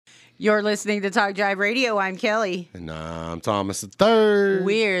You're listening to Talk Jive Radio. I'm Kelly. And I'm Thomas the Third.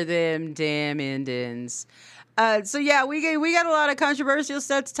 We're them damn Indians. So yeah, we got a lot of controversial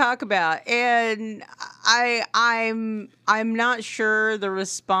stuff to talk about, and I'm not sure the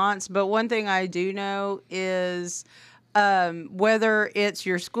response, but one thing I do know is whether it's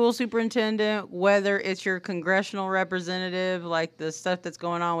your school superintendent, whether it's your congressional representative, like the stuff that's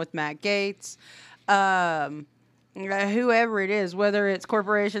going on with Matt Gaetz, whoever it is, whether it's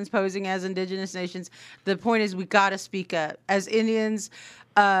corporations posing as indigenous nations, the point is we got to speak up. As Indians,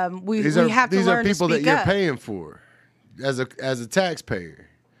 we have to learn to speak up. These are people that you're paying for as a taxpayer.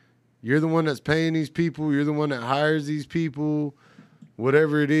 You're the one that's paying these people. You're the one that hires these people,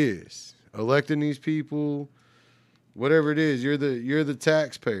 whatever it is, electing these people, whatever it is. You're the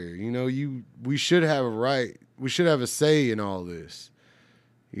taxpayer. You know, we should have a right. We should have a say in all this.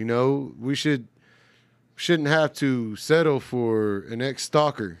 You know, we shouldn't have to settle for an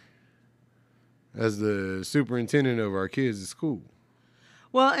ex-stalker as the superintendent of our kids at school.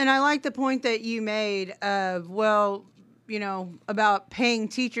 Well, and I like the point that you made of, about paying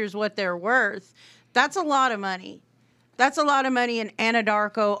teachers what they're worth. That's a lot of money. That's a lot of money in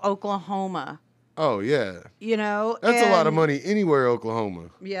Anadarko, Oklahoma. Oh, yeah. You know? That's a lot of money anywhere,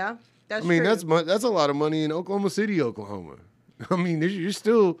 Oklahoma. Yeah, that's true. That's a lot of money in Oklahoma City, Oklahoma. I mean, you're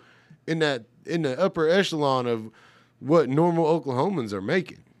still in the upper echelon of what normal Oklahomans are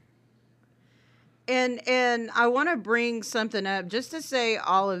making. And I want to bring something up just to say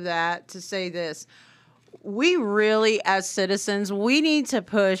all of that, to say this. We really, as citizens, we need to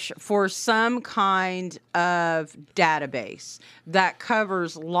push for some kind of database that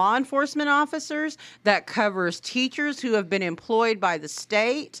covers law enforcement officers, that covers teachers who have been employed by the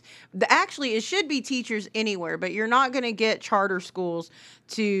state. Actually, it should be teachers anywhere, but you're not going to get charter schools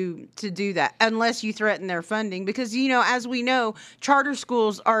to do that unless you threaten their funding, because, you know, as we know, charter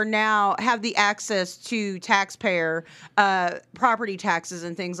schools are now have the access to taxpayer property taxes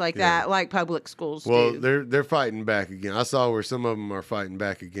and things like that, like public schools do. Well, they're fighting back again. I saw where some of them are fighting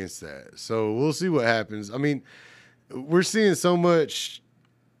back against that. So we'll see what happens. I mean, we're seeing so much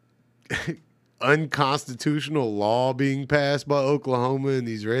unconstitutional law being passed by Oklahoma and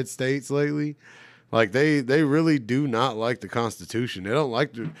these red states lately. Like they really do not like the Constitution. They don't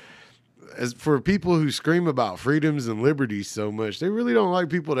like as for people who scream about freedoms and liberties so much, they really don't like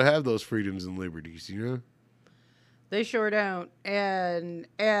people to have those freedoms and liberties, you know? They sure don't. And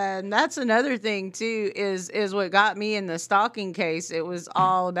that's another thing too, is what got me in the stalking case. It was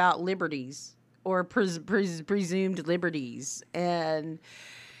all about liberties or presumed liberties. And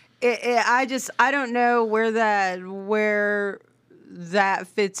I don't know where that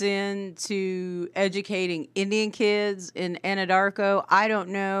fits into educating Indian kids in Anadarko. I don't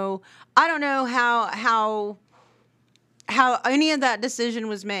know how any of that decision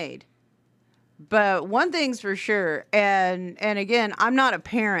was made. But one thing's for sure, and again, I'm not a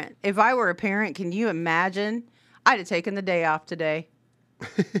parent. If I were a parent, can you imagine? I'd have taken the day off today.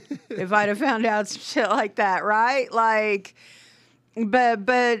 If I'd have found out some shit like that, right? Like,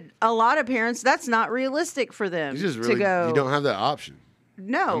 but a lot of parents, that's not realistic for them to go. You don't have that option.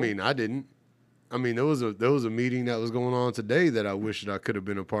 No. I mean, I didn't. I mean, there was a meeting that was going on today that I wish that I could have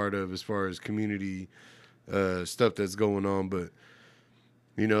been a part of as far as community stuff that's going on, but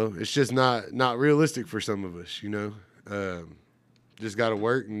you know, it's just not realistic for some of us, you know. Just got to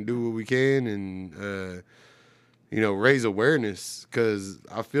work and do what we can and raise awareness, because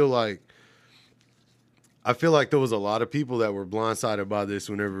I feel like there was a lot of people that were blindsided by this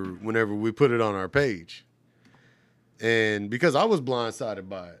whenever we put it on our page. And because I was blindsided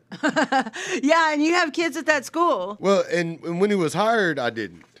by it. Yeah, and you have kids at that school. Well, and when he was hired, I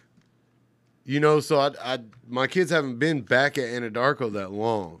didn't. You know, so my kids haven't been back at Anadarko that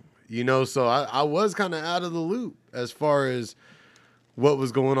long. You know, so I was kind of out of the loop as far as what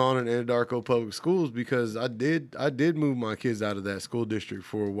was going on in Anadarko Public Schools, because I did move my kids out of that school district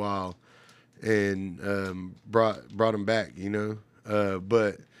for a while and brought them back, you know.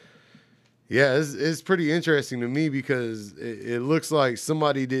 But yeah, it's pretty interesting to me because it looks like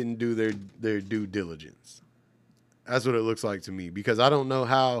somebody didn't do their due diligence. That's what it looks like to me, because I don't know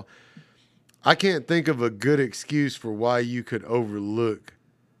how. I can't think of a good excuse for why you could overlook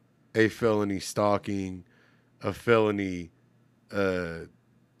a felony stalking, a felony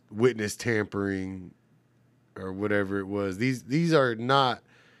witness tampering, or whatever it was. These are not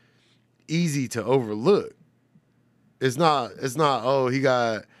easy to overlook. It's not, oh, he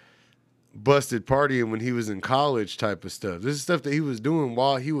got busted partying when he was in college type of stuff. This is stuff that he was doing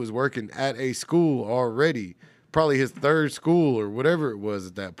while he was working at a school already, probably his third school or whatever it was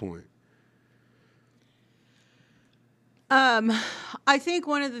at that point. I think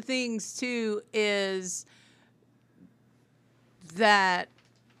one of the things too is that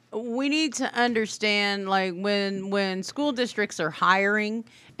we need to understand, like, when school districts are hiring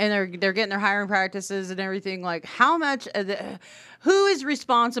and they're getting their hiring practices and everything, like, how much of who is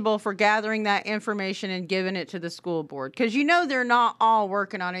responsible for gathering that information and giving it to the school board? Because they're not all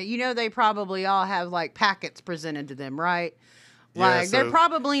working on it. They probably all have like packets presented to them, right? Like, they're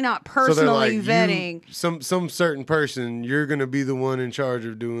probably not personally vetting. Some certain person, you're going to be the one in charge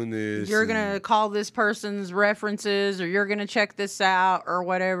of doing this. You're going to call this person's references, or you're going to check this out or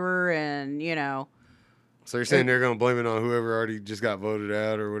whatever. And, So you're saying they're going to blame it on whoever already just got voted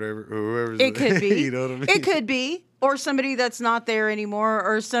out or whatever? Or whoever's, it could be. You know what I mean? It could be. Or somebody that's not there anymore,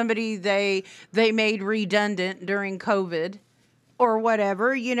 or somebody they made redundant during COVID. Or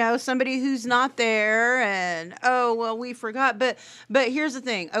whatever, somebody who's not there, and oh well, we forgot. But here's the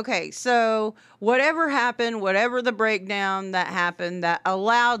thing. Okay, so whatever happened, whatever the breakdown that happened that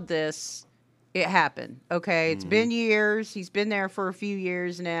allowed this, it happened. Okay, it's been years. He's been there for a few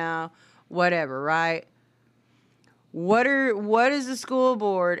years now. Whatever, right? What is the school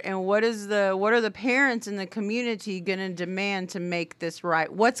board and what are the parents in the community going to demand to make this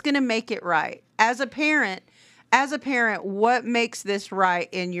right? What's going to make it right? As a parent, what makes this right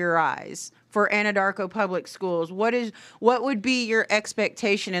in your eyes for Anadarko Public Schools? What would be your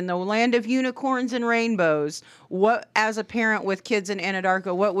expectation in the land of unicorns and rainbows? What, as a parent with kids in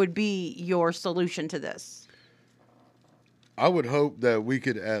Anadarko, what would be your solution to this? I would hope that we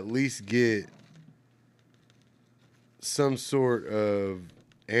could at least get some sort of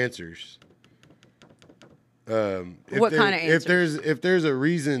answers. What kind of answers? If there's a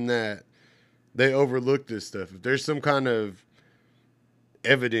reason that they overlook this stuff, if there's some kind of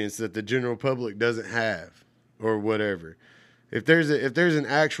evidence that the general public doesn't have or whatever, if there's an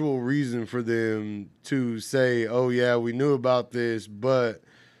actual reason for them to say, oh yeah, we knew about this, but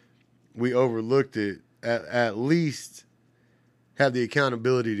we overlooked it, at least have the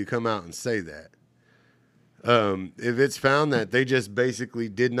accountability to come out and say that. If it's found that they just basically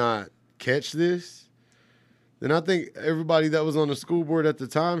did not catch this, then I think everybody that was on the school board at the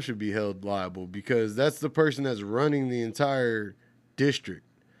time should be held liable, because that's the person that's running the entire district.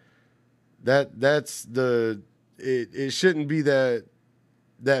 It shouldn't be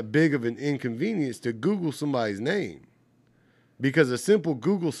that big of an inconvenience to Google somebody's name, because a simple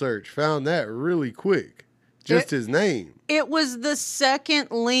Google search found that really quick. Just his name. It was the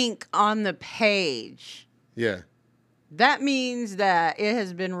second link on the page. Yeah. That means that it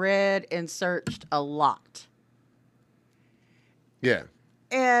has been read and searched a lot. Yeah.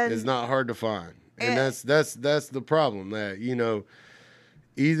 And it's not hard to find. And that's the problem, that,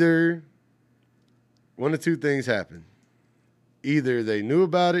 either one of two things happen. Either they knew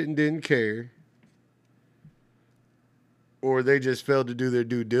about it and didn't care, or they just failed to do their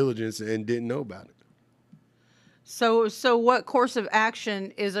due diligence and didn't know about it. So what course of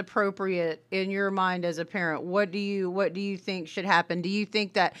action is appropriate in your mind as a parent? What do you think should happen? Do you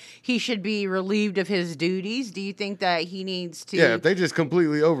think that he should be relieved of his duties? Do you think that he needs to? Yeah, if they just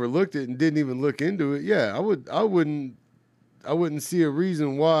completely overlooked it and didn't even look into it, yeah, I wouldn't see a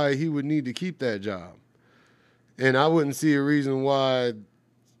reason why he would need to keep that job. And I wouldn't see a reason why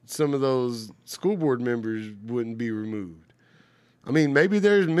some of those school board members wouldn't be removed. I mean, maybe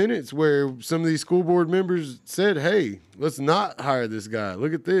there's minutes where some of these school board members said, hey, let's not hire this guy.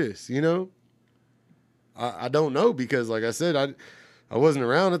 Look at this, I don't know, because like I said, I wasn't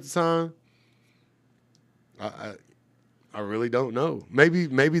around at the time. I really don't know.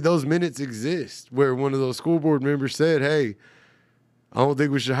 Maybe those minutes exist where one of those school board members said, hey, I don't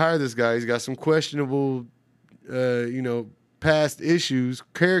think we should hire this guy. He's got some questionable, past issues,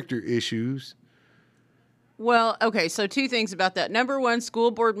 character issues. Well, okay, so two things about that. Number one, school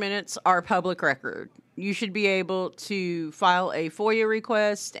board minutes are public record. You should be able to file a FOIA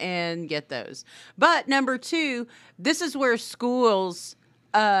request and get those. But number two, this is where schools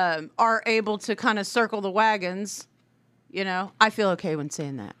are able to kind of circle the wagons. I feel okay when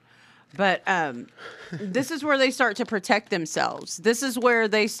saying that. But this is where they start to protect themselves. This is where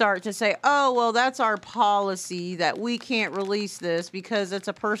they start to say, oh, well, that's our policy that we can't release this because it's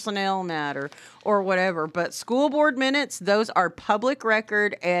a personnel matter or whatever. But school board minutes, those are public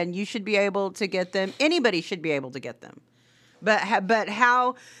record, and you should be able to get them. Anybody should be able to get them. But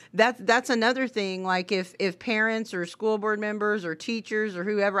how that's another thing. Like if parents or school board members or teachers or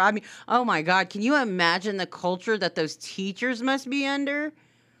whoever, I mean, oh my God, can you imagine the culture that those teachers must be under?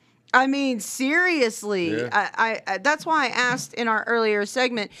 I mean, seriously, Yeah. I that's why I asked in our earlier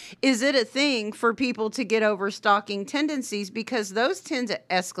segment, is it a thing for people to get over stalking tendencies? Because those tend to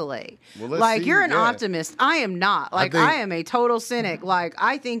escalate. Well, let's Like, see, you're an yeah. optimist. I am not. Like, think- I am a total cynic. Like,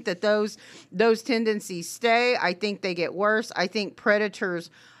 I think that those tendencies stay. I think they get worse. I think predators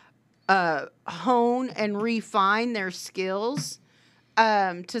hone and refine their skills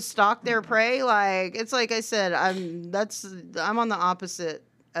to stalk their prey. Like, it's like I said, I'm on the opposite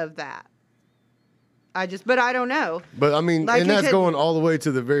of that. But I don't know. But I mean, Like, and you that's could- going all the way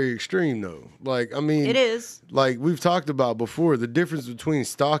to the very extreme, though. Like, I mean, It is. like we've talked about before. The difference between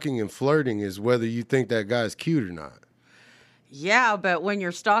stalking and flirting is whether you think that guy's cute or not. Yeah, but when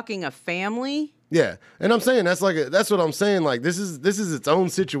you're stalking a family, Yeah, and I'm saying that's what I'm saying. Like, this is its own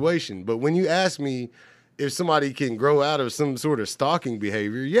situation. But when you ask me if somebody can grow out of some sort of stalking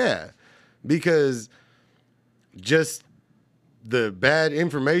behavior, yeah, because just the bad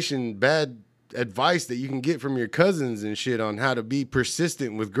information, bad advice that you can get from your cousins and shit on how to be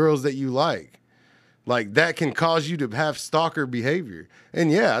persistent with girls that you like that can cause you to have stalker behavior. And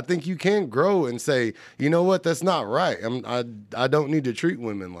yeah, I think you can grow and say, you know what, that's not right. I don't need to treat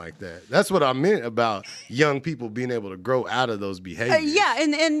women like that. That's what I meant about young people being able to grow out of those behaviors. yeah,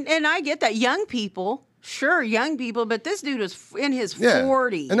 and I get that. Young people, sure, young people, but this dude was in his Yeah.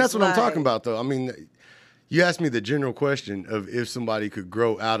 40s. And that's what I'm like- talking about, though. I mean, you asked me the general question of if somebody could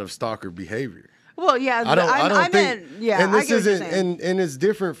grow out of stalker behavior. Well, yeah, I don't think, meant, yeah, and I this get what you're isn't, saying. and it's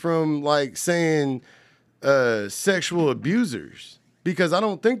different from like saying sexual abusers, because I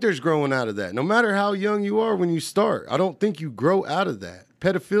don't think there's growing out of that. No matter how young you are when you start, I don't think you grow out of that.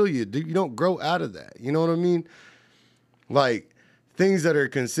 Pedophilia, you don't grow out of that. You know what I mean? Like things that are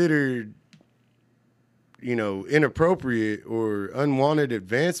considered, you know, inappropriate or unwanted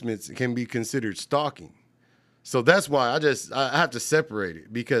advancements can be considered stalking. So that's why I have to separate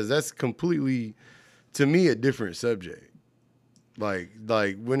it, because that's completely, to me, a different subject. Like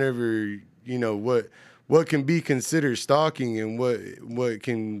whenever, you know, what can be considered stalking and what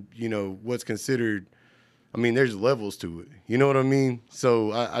can, you know, what's considered, I mean, there's levels to it. You know what I mean?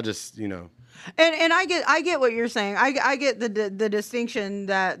 So I just, you know. And I get what you're saying. I get the distinction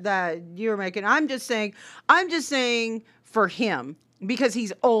that you're making. I'm just saying for him, because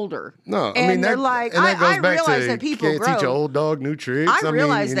he's older. No, I and mean, they're that, like, and that goes I back realize to that people can't grow. teach an old dog new tricks. I mean,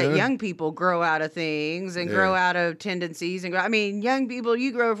 realize you that know? young people grow out of things and grow out of tendencies and grow. I mean, young people,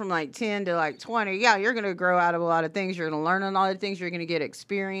 you grow from like 10 to like 20. Yeah, you're going to grow out of a lot of things. You're going to learn a lot of things. You're going to get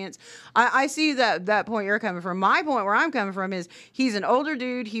experience. I see that point you're coming from. My point where I'm coming from is he's an older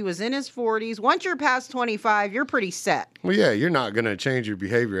dude. He was in his 40s. Once you're past 25, you're pretty set. Well, yeah, you're not gonna change your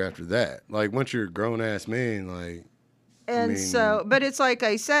behavior after that. Like once you're a grown ass man, like. And I mean, so, but it's like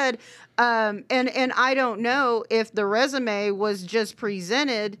I said, and I don't know if the resume was just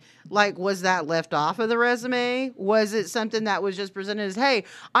presented, like, was that left off of the resume? Was it something that was just presented as, hey,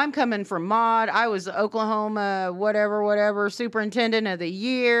 I'm coming from Mod. I was the Oklahoma, whatever, superintendent of the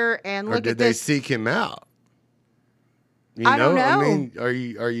year. And or look did at they this. seek him out? You I don't I know. mean, are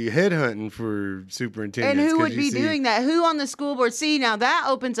you headhunting for superintendents? And who 'Cause would you be see- doing that? Who on the school board? See, now that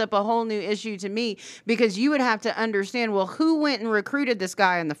opens up a whole new issue to me, because you would have to understand, well, who went and recruited this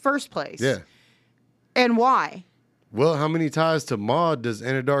guy in the first place? Yeah. And why? Well, how many ties to Maud does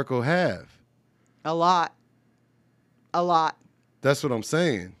Anadarko have? A lot. That's what I'm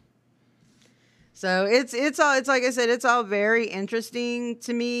saying. So it's like I said, it's all very interesting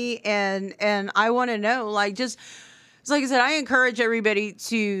to me, and I want to know, like, just it's like I said, I encourage everybody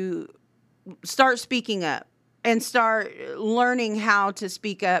to start speaking up and start learning how to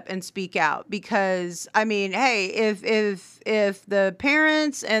speak up and speak out, because I mean, hey, if the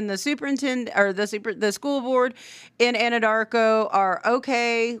parents and the superintendent or the school board in Anadarko are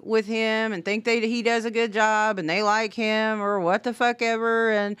okay with him and think he does a good job and they like him or what the fuck ever,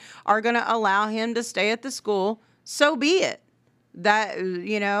 and are going to allow him to stay at the school, so be it. That,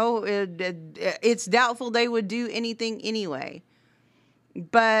 you know, it's doubtful they would do anything anyway.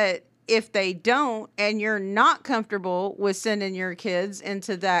 But if they don't, and you're not comfortable with sending your kids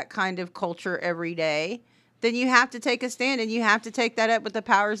into that kind of culture every day, then you have to take a stand, and you have to take that up with the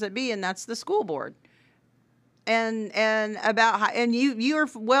powers that be, and that's the school board. And you are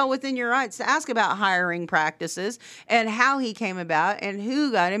well within your rights to ask about hiring practices and how he came about and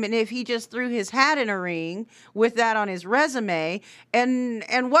who got him, and if he just threw his hat in a ring with that on his resume,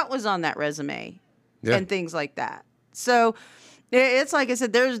 and what was on that resume, and things like that. So it's like I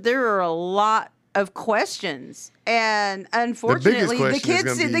said, there are a lot of questions, and unfortunately,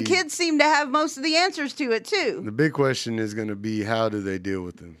 the kids seem to have most of the answers to it too. The big question is going to be, how do they deal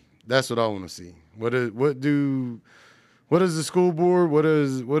with them? That's what I want to see. What What is the school board? What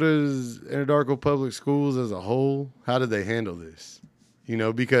is Anadarko Public Schools as a whole? How do they handle this? You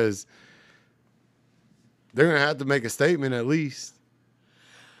know, because they're going to have to make a statement at least.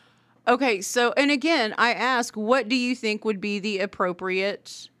 Okay, so, and again, I ask, what do you think would be the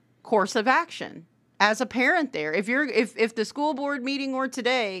appropriate course of action as a parent there? If the school board meeting were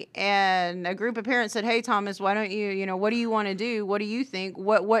today and a group of parents said, "Hey, Thomas, why don't you, what do you want to do? What do you think?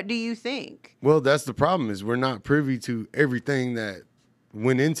 What do you think?" Well, that's the problem, is we're not privy to everything that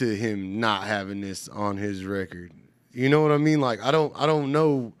went into him not having this on his record. You know what I mean? Like, I don't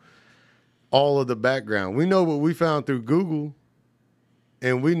know all of the background. We know what we found through Google,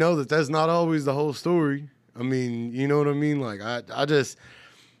 and we know that that's not always the whole story. I mean, you know what I mean? Like,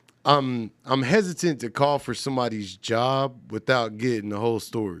 I'm hesitant to call for somebody's job without getting the whole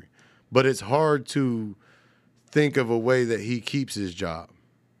story. But it's hard to think of a way that he keeps his job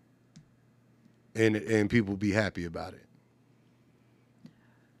and people be happy about it.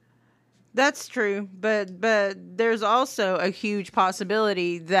 That's true, but there's also a huge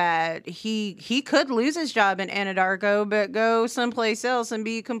possibility that he could lose his job in Anadarko, but go someplace else and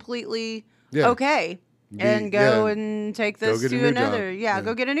be completely okay. And go and take this to another.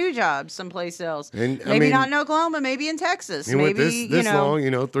 Go get a new job someplace else. And maybe not in Oklahoma, maybe in Texas. He maybe went this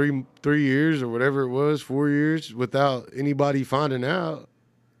long, 3 years or whatever it was, 4 years without anybody finding out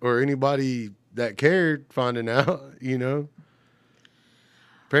or anybody that cared finding out,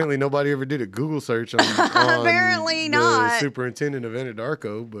 Apparently nobody ever did a Google search on apparently the not superintendent of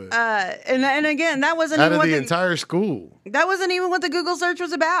Anadarko, but and again, that wasn't out even of the entire school. That wasn't even what the Google search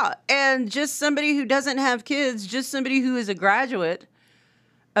was about. And just somebody who doesn't have kids, just somebody who is a graduate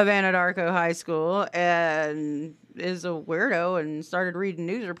of Anadarko High School and is a weirdo and started reading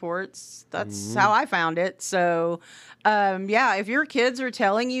news reports. That's how I found it. So, if your kids are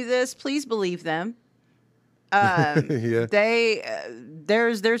telling you this, please believe them.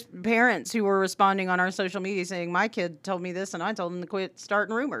 There's parents who were responding on our social media saying, "My kid told me this and I told him to quit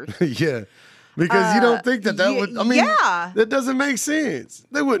starting rumors." Yeah. Because you don't think that would, that doesn't make sense.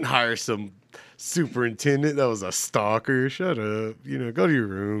 They wouldn't hire some superintendent that was a stalker. Shut up. Go to your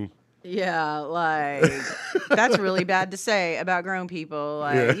room. Yeah, like, that's really bad to say about grown people.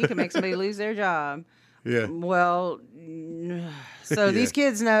 Like, you can make somebody lose their job. Yeah. Well, so these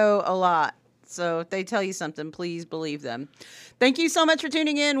kids know a lot. So if they tell you something, please believe them. Thank you so much for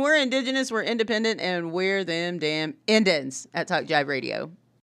tuning in. We're Indigenous, we're independent, and we're them damn Indians at Talk Jive Radio.